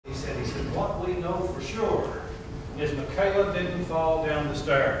know for sure is Michaela didn't fall down the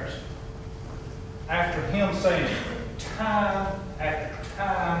stairs. After him saying it time after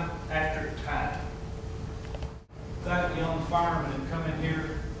time after time. That young fireman had come in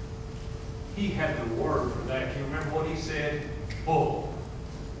here, he had the word for that. You remember what he said? Bull.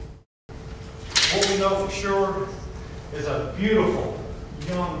 What we know for sure is a beautiful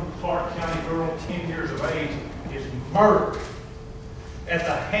young Clark County girl, 10 years of age, is murdered at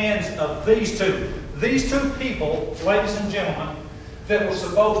the hands of these two. These two people, ladies and gentlemen, that were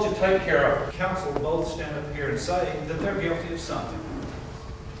supposed to take care of her. Counsel both stand up here and say that they're guilty of something.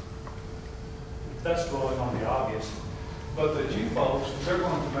 That's drawing on the obvious. But that you folks, they're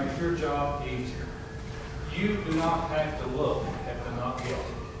going to make your job easier. You do not have to look at the not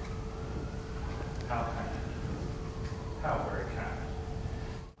guilty. How kind. How very kind.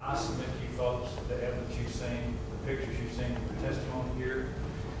 I submit to you folks the evidence you've seen, the pictures you've seen, the testimony here,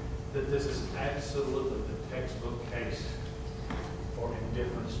 that this is absolutely the textbook case for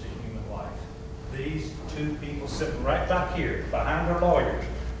indifference to human life. These two people sitting right back here behind their lawyers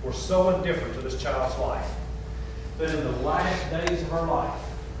were so indifferent to this child's life that in the last days of her life,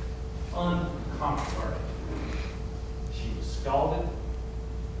 uncontroverted, she was scalded,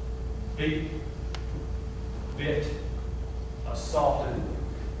 beat, bit, assaulted,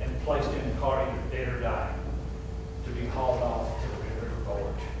 and placed in a car either dead or dying to be hauled off to the Red River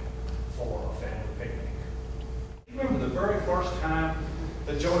Gorge for a family picnic. You remember the very first time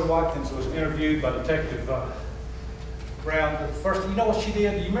that Joy Watkins was interviewed by Detective Brown? The first, you know what she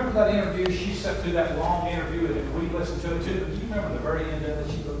did? Do you remember that interview? She sat through that long interview and we listened to it too. Do you remember the very end of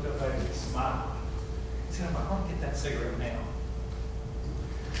it? She looked up there and smiled. She said, "Am I going to get that cigarette now?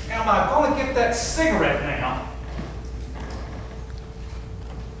 Am I going to get that cigarette now?"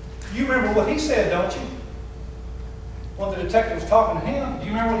 You remember what he said, don't you? When the detective was talking to him, do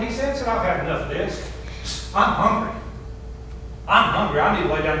you remember what he said? He said, "I've had enough of this. I'm hungry. I'm hungry. I need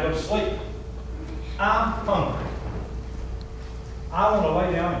to lay down and go to sleep. I'm hungry. I want to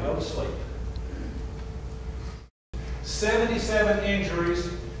lay down and go to sleep." 77 injuries,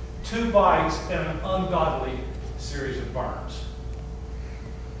 2 bites, and an ungodly series of burns.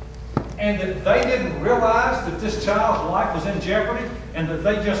 And that they didn't realize that this child's life was in jeopardy and that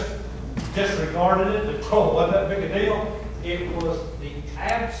they just disregarded it, that, oh, wasn't that big a deal? It was the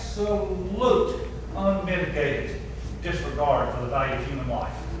absolute, unmitigated disregard for the value of human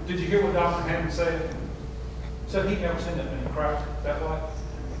life. Did you hear what Dr. Hammond said? Said he'd never seen that many cracks that way.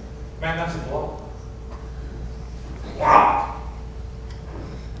 Man, that's a blow. Wow!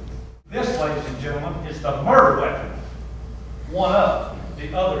 This, ladies and gentlemen, is the murder weapon. One of,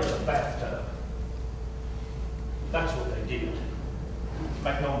 the other is a bathtub. That's what they did.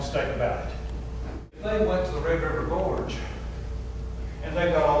 Make no mistake about it. They went to the Red River Gorge, and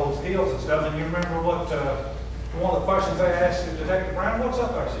they got all those hills and stuff, and you remember what, one of the questions they asked Detective Brown, "What's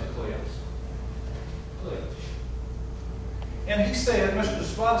up there?" I said, "Cliffs." Cliffs. And he said, Mr.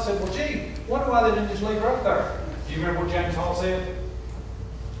 Desplat said, "Well, gee, wonder why they didn't just leave her up there." Do you remember what James Hall said?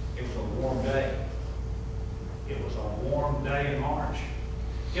 It was a warm day. It was a warm day in March.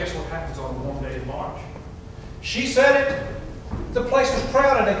 Guess what happens on a warm day in March? She said it. The place was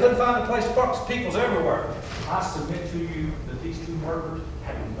crowded. They couldn't find a place to park. People's everywhere. I submit to you that these two murderers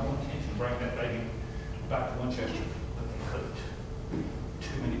had no intention of bringing that baby back to Winchester, but they couldn't.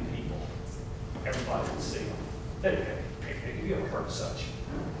 Too many people. Everybody would see them. They'd have a picnic. Have you ever heard of such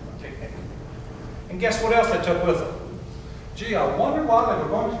a picnic? And guess what else they took with them? Gee, I wonder why they were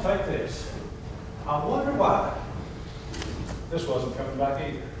going to take this. I wonder why. This wasn't coming back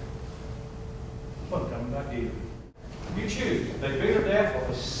either. Wasn't coming back either. You choose. They beat her to death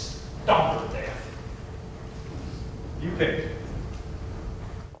or they stomp her to death. You pick.